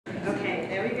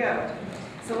there we go.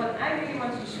 So what I really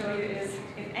wanted to show you is,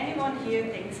 if anyone here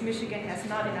thinks Michigan has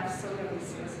not enough solar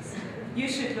resources, you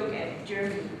should look at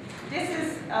Germany. This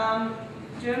is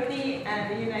Germany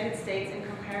and the United States in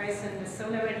comparison with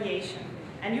solar radiation.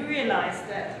 And you realize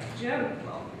that Germany,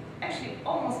 well, actually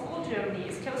almost all Germany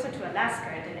is closer to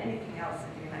Alaska than anything else in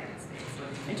the United States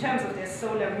in terms of their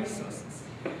solar resources.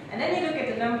 And then you look at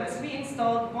the numbers. We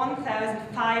installed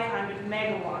 1,500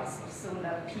 megawatts of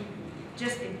solar PV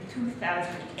just in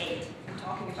 2008. I'm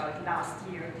talking about last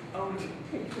year only.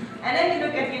 And then you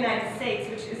look at the United States,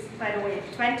 which is, by the way,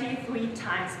 23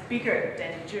 times bigger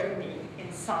than Germany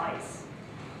in size,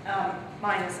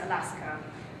 minus Alaska.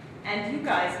 And you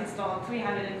guys installed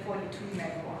 342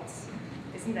 megawatts.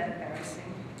 Isn't that embarrassing?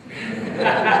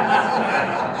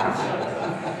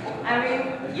 I mean,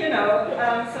 you know,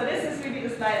 so this is really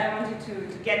the slide I wanted to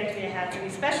get into your head, and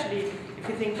especially if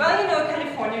you think, well, you know,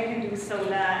 California can do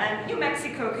solar, and New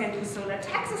Mexico can do solar,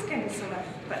 Texas can do solar,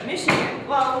 but Michigan,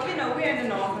 well, you know, we're in the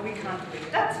north and we can't do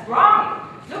it. That's wrong.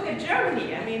 Look at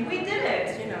Germany. I mean, we did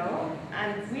it, you know,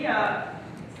 and we are,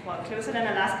 well, closer than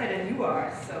Alaska than you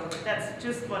are. So that's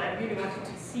just what I really wanted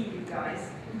to see, you guys.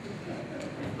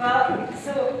 Well,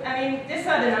 so, I mean, these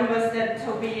are the numbers that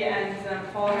Toby and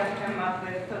Paul have come up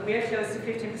with. So we're close to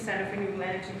 15% of renewable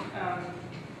energy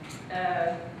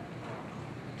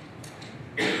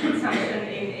consumption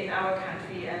in our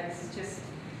country, and it's just,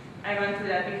 I run through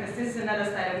that because this is another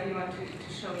slide I really want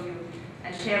to show you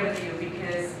and share with you,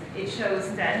 because it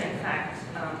shows that, in fact,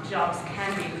 jobs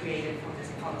can be created from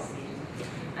this policy.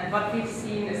 And what we've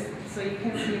seen is, so you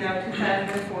can see now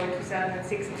 2004,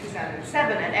 2006, and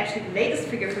 2007, and actually the latest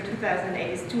figure for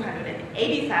 2008 is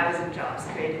 280,000 jobs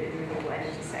created in the renewable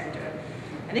energy sector.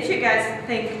 And if you guys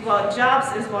think, well,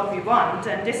 jobs is what we want,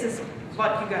 and this is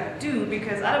what you're going to do,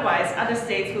 because otherwise other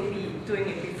states will be doing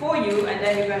it before you, and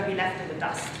then you're going to be left in the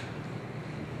dust.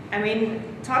 I mean,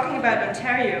 talking about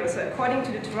Ontario, so according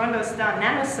to the Toronto Star,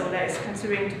 NanoSolar is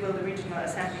considering to build a regional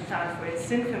assembly plant for its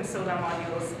thin-film solar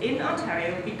modules in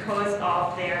Ontario because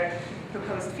of their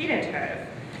proposed feed-in tariff.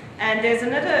 And there's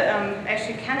another,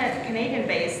 actually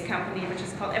Canadian-based company, which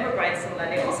is called Everbright Solar.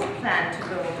 They also plan to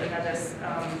build another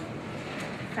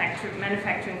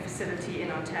manufacturing facility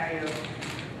in Ontario.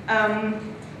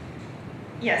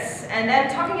 Yes, and then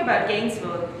talking about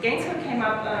Gainesville. Gainesville came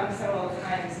up several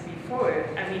times before.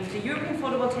 I mean, the European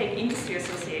Photovoltaic Industry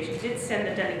Association did send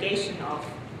a delegation of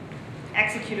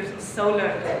executives of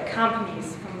solar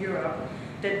companies from Europe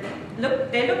that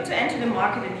they look to enter the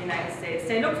market in the United States.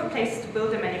 They look for places to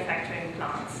build their manufacturing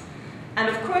plants. And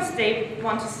of course, they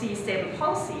want to see stable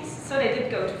policies. So they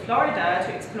did go to Florida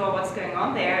to explore what's going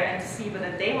on there and to see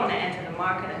whether they want to enter the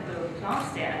market and build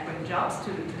plants there and bring jobs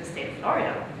to the state of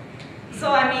Florida.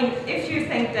 So, I mean, if you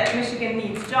think that Michigan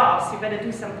needs jobs, you better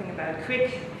do something about it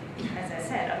quick, as I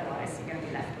said, otherwise you're going to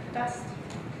be left with dust.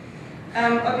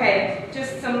 Okay,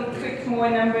 just some quick more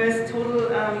numbers.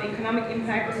 Total economic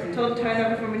impact, total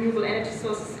turnover from renewable energy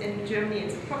sources in Germany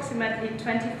is approximately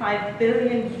 25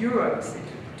 billion euros in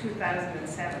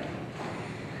 2007.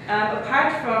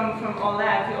 Apart from all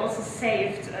that, we also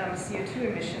saved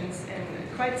CO2 emissions in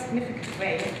a quite significant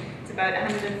way. It's about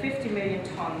 150 million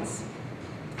tons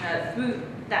through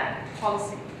that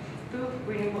policy, through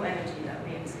renewable energy that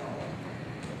we installed.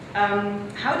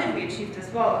 How did we achieve this?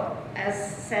 Well,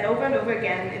 as said over and over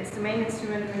again, it's the main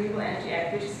instrument of the Renewable Energy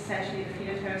Act, which is essentially the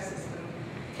feed-in tariff system.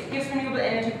 It gives renewable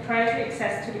energy priority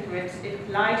access to the grid. It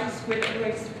obliges grid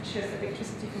operators to purchase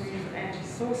electricity from renewable energy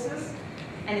sources,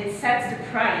 and it sets the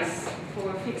price for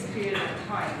a fixed period of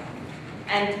time.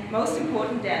 And most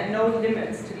important, there are no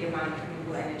limits to the amount of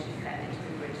renewable energy fed into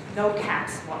the grid, no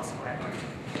caps whatsoever.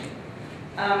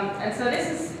 And so this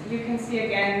is, you can see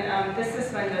again, this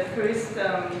is when the first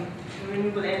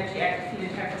Renewable Energy Act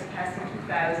feed-in tariff was passed in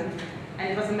 2000,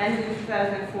 and it was amended in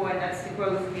 2004, and that's the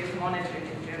growth we have monitored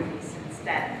in Germany since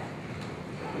then.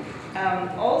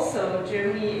 Also,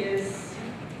 Germany is,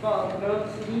 well, the world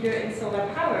leader in solar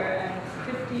power, and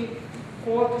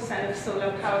 54% of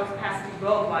solar power capacity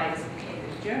worldwide is located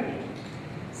in Germany.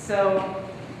 So,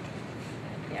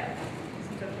 yeah.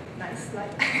 Nice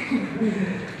slide.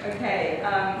 Okay.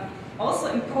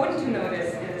 Also important to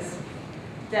notice is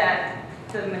that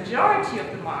the majority of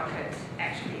the market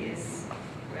actually is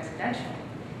residential.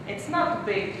 It's not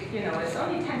big, you know, it's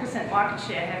only 10% market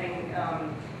share having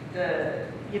the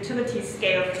utility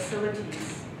scale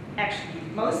facilities. Actually,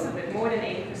 most of it, more than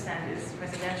 80%, is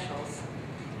residentials.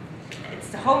 It's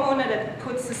the homeowner that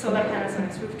puts the solar panels on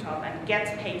its rooftop and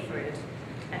gets paid for it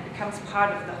and becomes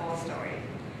part of the whole story.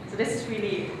 So this is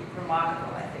really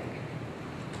remarkable, I think.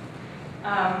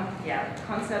 Yeah,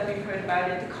 concept, we've heard about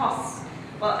it. The costs.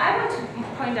 Well, I want to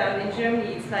point out in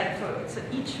Germany, it's like so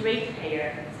each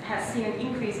ratepayer has seen an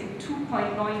increase in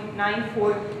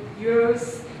 2.94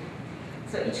 euros.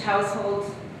 So each household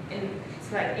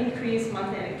it's like increase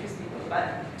monthly electricity bill,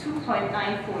 but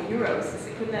 2.94 euros is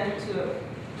equivalent to a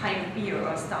pint of beer or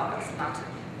a Starbucks latte.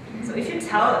 So if you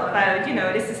tell about,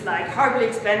 this is like horribly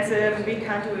expensive and we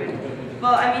can't do it.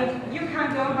 Well, I mean, you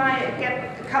can't go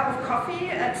get a cup of coffee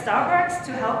at Starbucks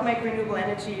to help make renewable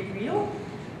energy real.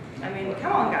 I mean,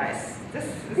 come on, guys. This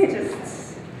is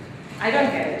just, I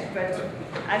don't get it, but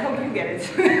I hope you get it.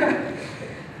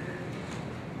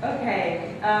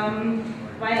 Okay,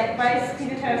 why is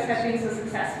cleaner tariffs have been so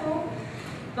successful?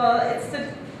 Well, it's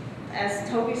as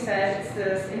Toby said, it's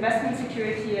the investment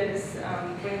security that is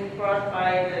being brought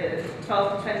by the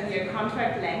 12 to 20-year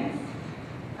contract length.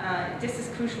 This is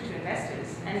crucial to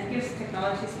investors, and it gives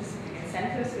technology-specific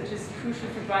incentives, which is crucial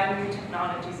for driving new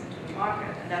technologies into the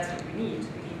market, and that's what we need.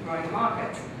 We need growing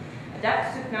markets.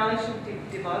 Adaptive technology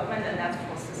development, and that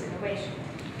fosters innovation.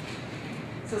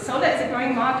 So solar is a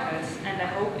growing market, and I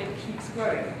hope it keeps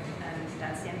growing. And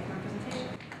that's the end of my presentation.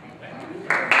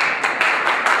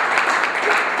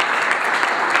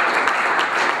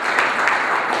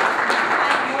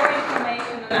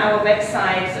 Our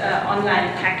website,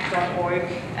 onlinepact.org,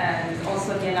 and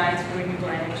also the Alliance for Renewable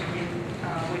Energy,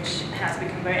 which has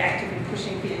become very active in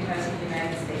pushing clean energy in the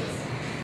United States.